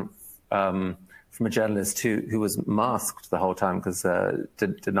one from a journalist who was masked the whole time because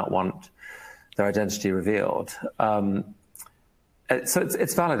did not want their identity revealed. So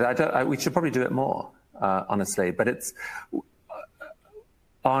it's valid. We should probably do it more, honestly. But it's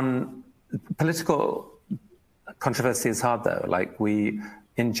on political controversy is hard though. Like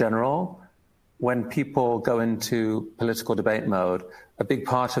in general, when people go into political debate mode, a big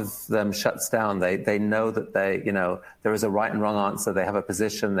part of them shuts down. They know that there is a right and wrong answer. They have a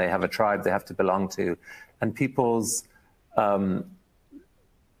position. They have a tribe they have to belong to, and people's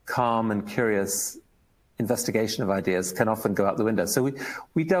calm and curious investigation of ideas can often go out the window. So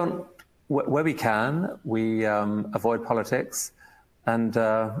we don't, where we can, we avoid politics, and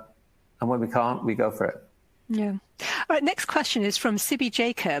when we can't, we go for it. Yeah. All right, next question is from Sibby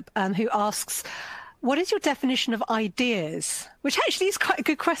Jacob, who asks, what is your definition of ideas? Which actually is quite a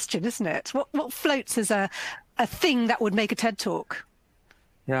good question, isn't it? What floats as a thing that would make a TED Talk?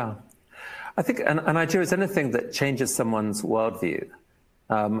 Yeah. I think an idea is anything that changes someone's worldview.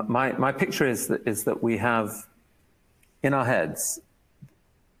 My picture is that we have in our heads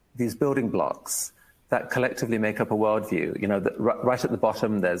these building blocks that collectively make up a worldview. Right at the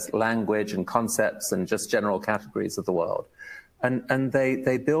bottom, there's language and concepts and just general categories of the world. And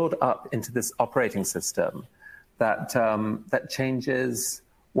they build up into this operating system that changes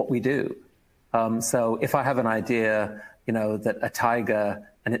what we do. So if I have an idea, that a tiger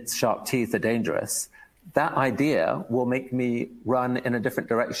and its sharp teeth are dangerous, that idea will make me run in a different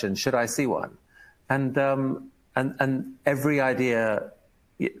direction should I see one. And every idea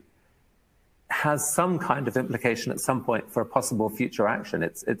has some kind of implication at some point for a possible future action.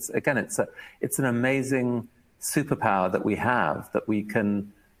 It's an amazing superpower that we have, that we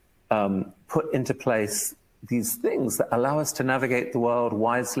can put into place these things that allow us to navigate the world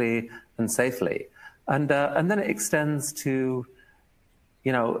wisely and safely. And then it extends to,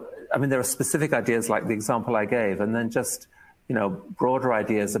 there are specific ideas like the example I gave, and then just, broader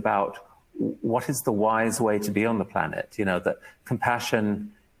ideas about what is the wise way to be on the planet. That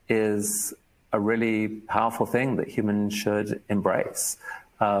compassion is a really powerful thing that humans should embrace.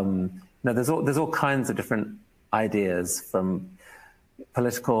 There's all kinds of different ideas, from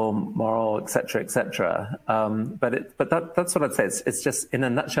political, moral, et cetera, but that's what I'd say. It's just, in a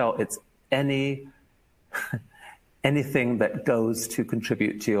nutshell, it's anything that goes to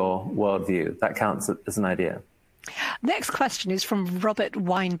contribute to your worldview. That counts as an idea. Next question is from Robert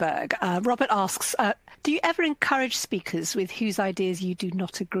Weinberg. Robert asks, do you ever encourage speakers with whose ideas you do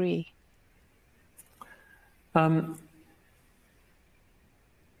not agree?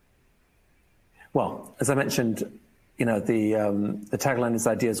 Well, as I mentioned, the tagline is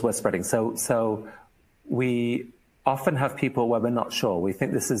ideas worth spreading. So we often have people where we're not sure. We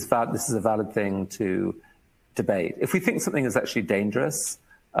think this is a valid thing to debate. If we think something is actually dangerous,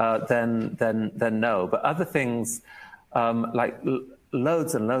 then no. But other things, like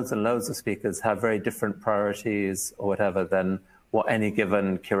loads and loads and loads of speakers have very different priorities or whatever than what any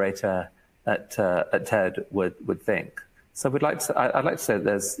given curator at TED would think. So I'd like to say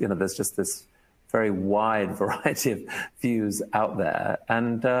that there's just this very wide variety of views out there,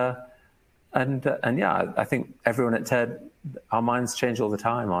 and yeah, I think everyone at TED, our minds change all the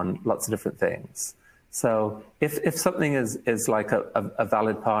time on lots of different things. So if something is like a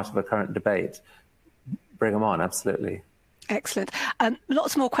valid part of a current debate, bring them on, absolutely. Excellent.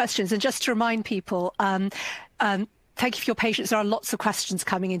 Lots more questions. And just to remind people, thank you for your patience. There are lots of questions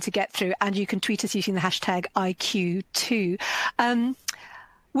coming in to get through, and you can tweet us using the hashtag IQ2.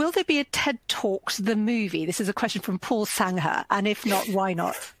 Will there be a TED Talks, the movie? This is a question from Paul Sangha. And if not, why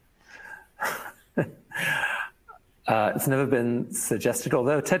not? It's never been suggested,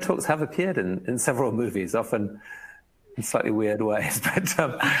 although TED Talks have appeared in several movies, often in slightly weird ways. But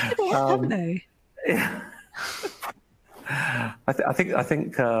haven't they? Yeah. I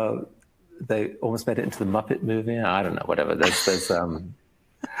think they almost made it into the Muppet movie. I don't know, whatever. There's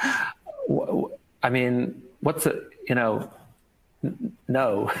I mean, what's it? You know,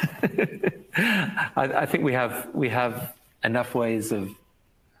 no. I think we have enough ways of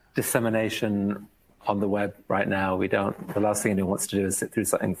dissemination on the web right now. We don't. The last thing anyone wants to do is sit through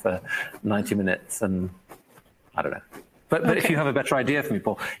something for 90 minutes, and I don't know. But if you have a better idea for me,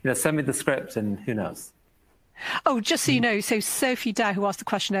 Paul, send me the script, and who knows. Oh, just so you know, so Sophie Dow, who asked the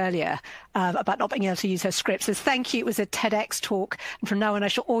question earlier about not being able to use her script, says, thank you, it was a TEDx talk. And from now on, I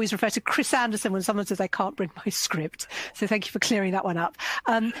shall always refer to Chris Anderson when someone says I can't bring my script. So thank you for clearing that one up.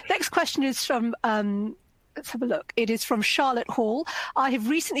 Next question is from... let's have a look. It is from Charlotte Hall. I have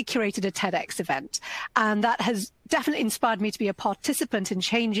recently curated a TEDx event, and that has definitely inspired me to be a participant in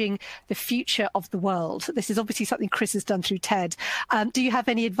changing the future of the world. This is obviously something Chris has done through TED. Do you have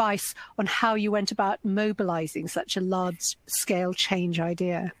any advice on how you went about mobilizing such a large-scale change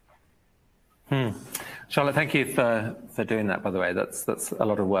idea? Charlotte, thank you for doing that, by the way. That's a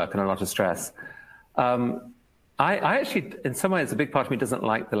lot of work and a lot of stress. I actually, in some ways, a big part of me doesn't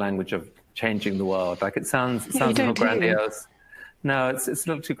like the language of changing the world. Like it sounds a little grandiose. No, it's a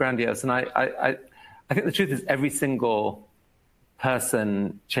little too grandiose. And I think the truth is every single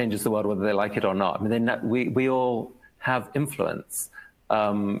person changes the world, whether they like it or not. I mean, we all have influence,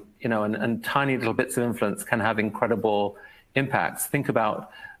 and tiny little bits of influence can have incredible impacts. Think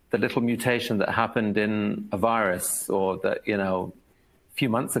about the little mutation that happened in a virus, or that, a few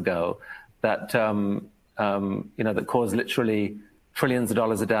months ago, that that caused literally trillions of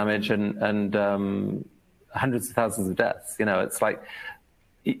dollars of damage and hundreds of thousands of deaths. It's like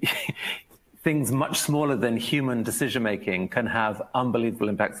things much smaller than human decision-making can have unbelievable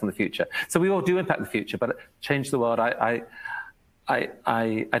impacts on the future. So we all do impact the future, but change the world, I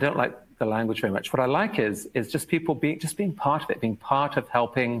don't like the language very much. What I like is just people being part of it, being part of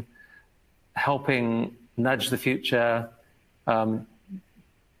helping nudge the future.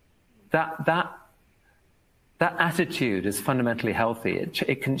 That attitude is fundamentally healthy.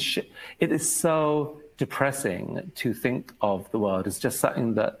 It is so depressing to think of the world as just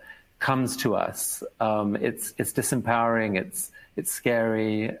something that comes to us. It's disempowering. It's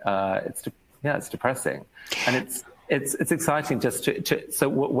scary. It's depressing, and it's exciting just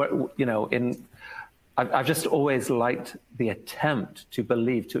I've just always liked the attempt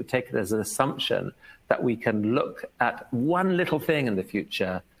to take it as an assumption that we can look at one little thing in the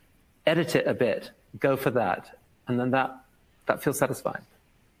future, edit it a bit, go for that, and then that feels satisfying.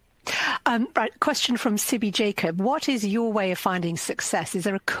 Right, question from Sibby Jacob. What is your way of finding success? Is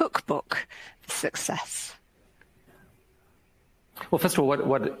there a cookbook for success? Well, first of all,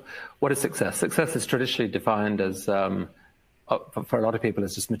 what is success? Success is traditionally defined as, for a lot of people,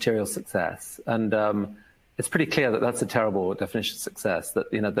 as just material success. And it's pretty clear that that's a terrible definition of success,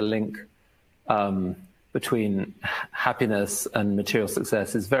 that, the link between happiness and material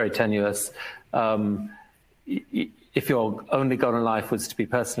success is very tenuous. If your only goal in life was to be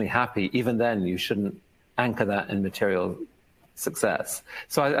personally happy, even then you shouldn't anchor that in material success.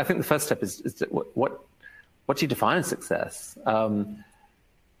 So I think the first step is what do you define as success?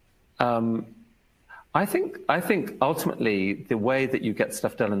 I think ultimately the way that you get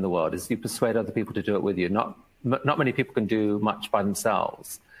stuff done in the world is you persuade other people to do it with you. Not many people can do much by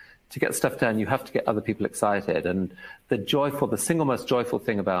themselves. To get stuff done, you have to get other people excited. And the single most joyful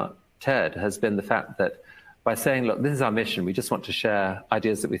thing about TED has been the fact that by saying, look, this is our mission, we just want to share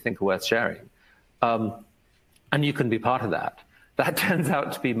ideas that we think are worth sharing. And you can be part of that. That turns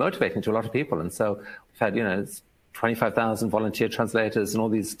out to be motivating to a lot of people. And so we've had, it's 25,000 volunteer translators and all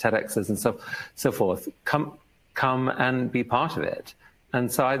these TEDx's and so forth. Come and be part of it.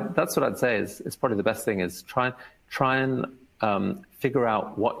 And so that's what I'd say is probably the best thing is try and figure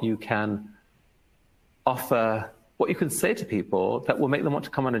out what you can offer, what you can say to people that will make them want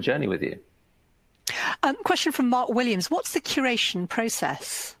to come on a journey with you. Question from Mark Williams. What's the curation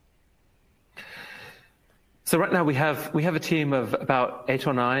process? So right now we have a team of about 8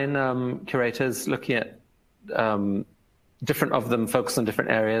 or 9 curators looking at different of them focus on different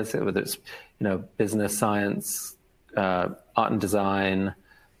areas, whether it's business, science, art and design,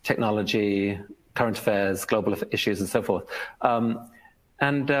 technology, current affairs, global issues, and so forth.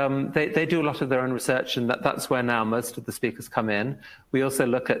 They do a lot of their own research, and that's where now most of the speakers come in. We also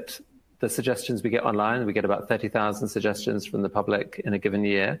look at the suggestions we get online. We get about 30,000 suggestions from the public in a given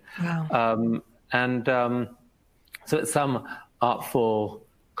year. Wow. So it's some artful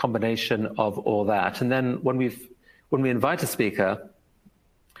combination of all that. And then when we invite a speaker,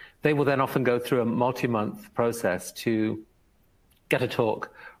 they will then often go through a multi-month process to get a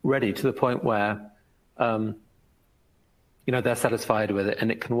talk ready to the point where they're satisfied with it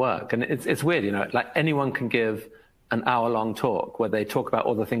and it can work. And it's weird, like anyone can give an hour-long talk where they talk about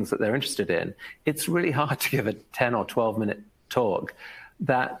all the things that they're interested in. It's really hard to give a 10 or 12-minute talk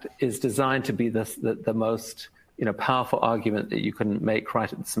that is designed to be the most powerful argument that you can make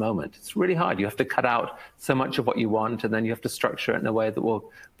right at this moment. It's really hard. You have to cut out so much of what you want, and then you have to structure it in a way that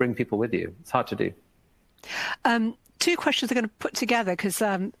will bring people with you. It's hard to do. 2 questions I'm going to put together because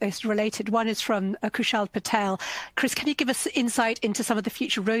it's related. One is from Kushal Patel. Chris, can you give us insight into some of the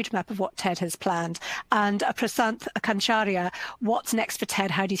future roadmap of what TED has planned? And Prasanth Kancharya, what's next for TED?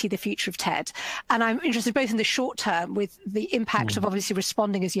 How do you see the future of TED? And I'm interested both in the short term with the impact of obviously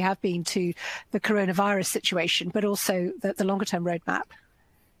responding as you have been to the coronavirus situation, but also the longer term roadmap.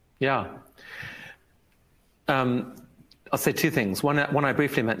 Yeah. I'll say 2 things. One I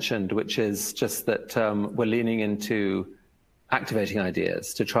briefly mentioned, which is just that we're leaning into activating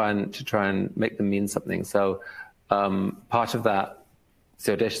ideas to try and make them mean something. So part of that,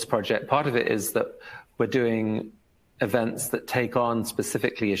 the Audacious Project, part of it is that we're doing events that take on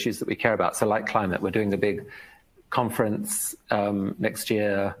specifically issues that we care about. So like climate, we're doing a big conference next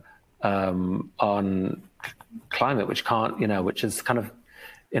year on climate, which is kind of,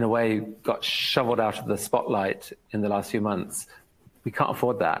 in a way, got shoveled out of the spotlight in the last few months. We can't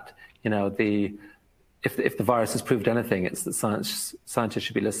afford that. If the virus has proved anything, it's that scientists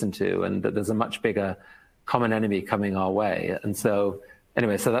should be listened to, and that there's a much bigger common enemy coming our way. And so,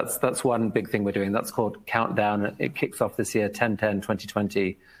 anyway, so that's one big thing we're doing. That's called Countdown. It kicks off this year,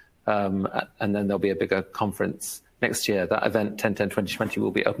 10/10/2020, and then there'll be a bigger conference next year. That event, 10/10/2020,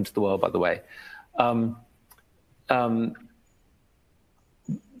 will be open to the world, by the way.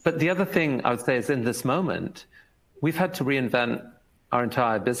 But the other thing I would say is, in this moment, we've had to reinvent our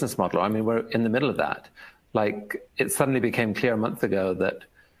entire business model. I mean, we're in the middle of that. Like, it suddenly became clear a month ago that,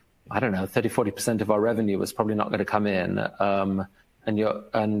 30-40% of our revenue was probably not going to come in.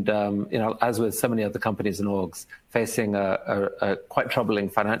 As with so many other companies and orgs, facing a quite troubling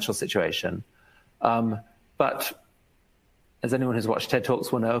financial situation. But as anyone who's watched TED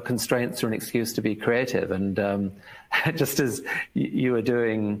Talks will know, constraints are an excuse to be creative. And just as you were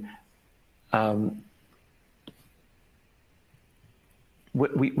doing,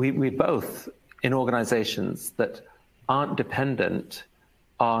 we both, in organizations that aren't dependent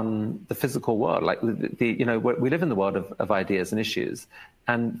on the physical world, like we live in the world of ideas and issues.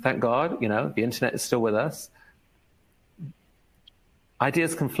 And thank God, the internet is still with us.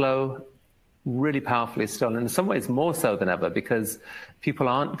 Ideas can flow really powerfully still, and in some ways more so than ever, because people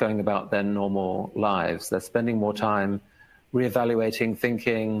aren't going about their normal lives. They're spending more time reevaluating,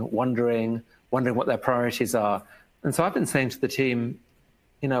 thinking, wondering what their priorities are. And so I've been saying to the team,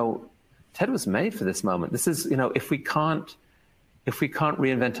 TED was made for this moment. This is, if we can't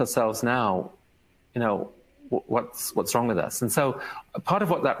reinvent ourselves now, what's wrong with us? And so part of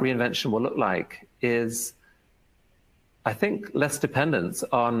what that reinvention will look like is, I think, less dependence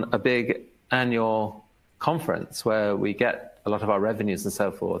on a big annual conference where we get a lot of our revenues and so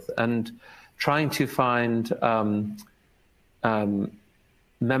forth, and trying to find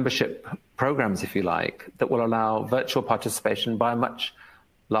membership programs, if you like, that will allow virtual participation by a much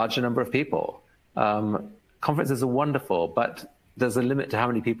larger number of people. Conferences are wonderful, but there's a limit to how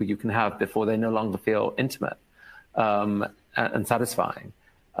many people you can have before they no longer feel intimate and satisfying.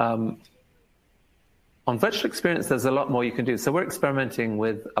 On virtual experience, there's a lot more you can do. So we're experimenting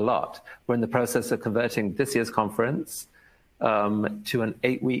with a lot. We're in the process of converting this year's conference to an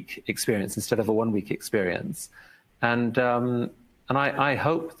 8-week experience instead of a 1-week experience. And I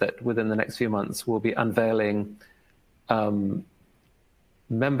hope that within the next few months, we'll be unveiling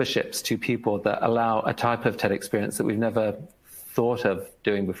memberships to people that allow a type of TED experience that we've never thought of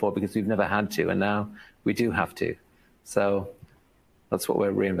doing before, because we've never had to, and now we do have to. So that's what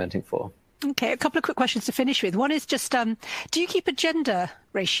we're reinventing for. Okay, a couple of quick questions to finish with. One is just, do you keep a gender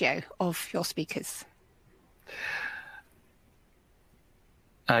ratio of your speakers?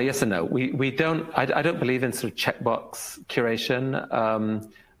 Yes and no. We don't. I don't believe in sort of checkbox curation.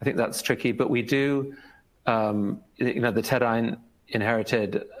 I think that's tricky. But we do. The TED I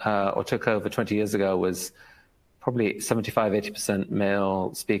inherited or took over 20 years ago was probably 75-80%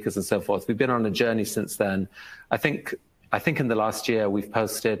 male speakers and so forth. We've been on a journey since then. I think in the last year we've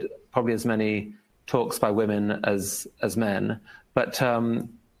posted probably as many talks by women as men. But so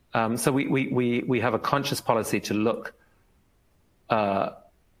we have a conscious policy to look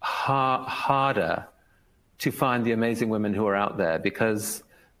harder to find the amazing women who are out there, because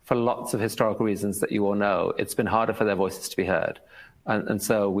for lots of historical reasons that you all know, it's been harder for their voices to be heard. And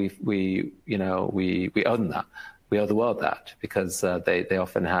so we owe them that. We owe the world that, because they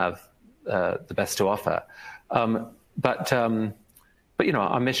often have the best to offer. But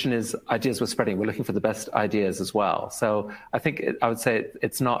our mission is ideas we're spreading. We're looking for the best ideas as well. So I think I would say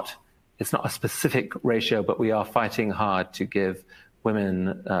it's not a specific ratio, but we are fighting hard to give women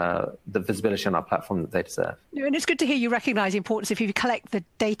the visibility on our platform that they deserve. And it's good to hear you recognise the importance. If you collect the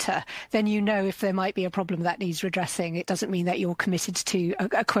data, then you know if there might be a problem that needs redressing. It doesn't mean that you're committed to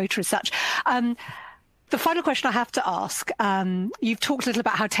a quota as such. The final question I have to ask, you've talked a little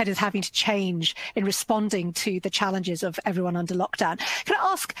about how TED is having to change in responding to the challenges of everyone under lockdown. Can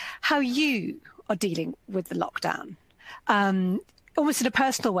I ask how you are dealing with the lockdown? Almost in a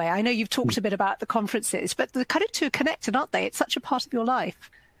personal way. I know you've talked a bit about the conferences, but the kind of two are connected, aren't they? It's such a part of your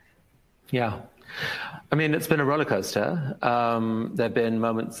life. Yeah. I mean, it's been a roller coaster. There have been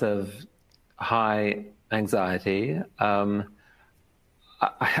moments of high anxiety. The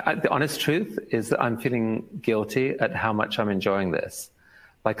honest truth is that I'm feeling guilty at how much I'm enjoying this.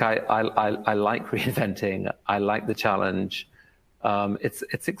 Like I like reinventing. I like the challenge.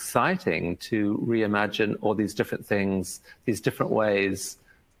 It's exciting to reimagine all these different things, these different ways,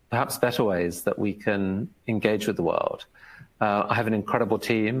 perhaps better ways that we can engage with the world. I have an incredible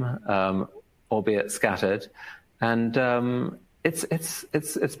team, albeit scattered, and it's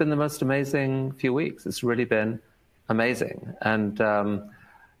been the most amazing few weeks. It's really been amazing, and I'm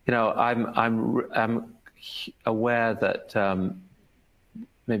aware that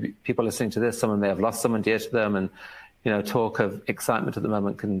maybe people listening to this, someone may have lost someone dear to them, and talk of excitement at the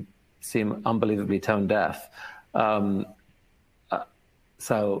moment can seem unbelievably tone deaf.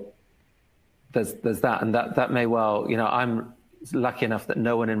 So there's that, and that may well, I'm lucky enough that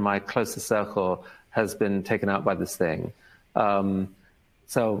no one in my closest circle has been taken out by this thing.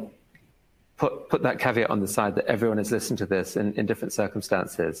 So put that caveat on the side that everyone is listening to this in different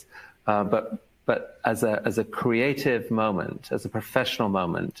circumstances. But as a creative moment, as a professional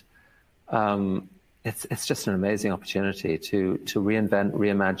moment, it's just an amazing opportunity to reinvent,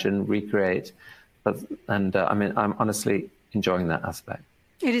 reimagine, recreate, and I'm honestly enjoying that aspect.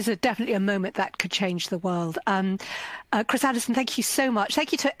 It is definitely a moment that could change the world. Chris Anderson, thank you so much.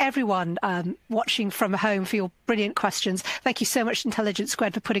 Thank you to everyone watching from home for your brilliant questions. Thank you so much, Intelligence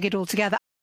Squared, for putting it all together.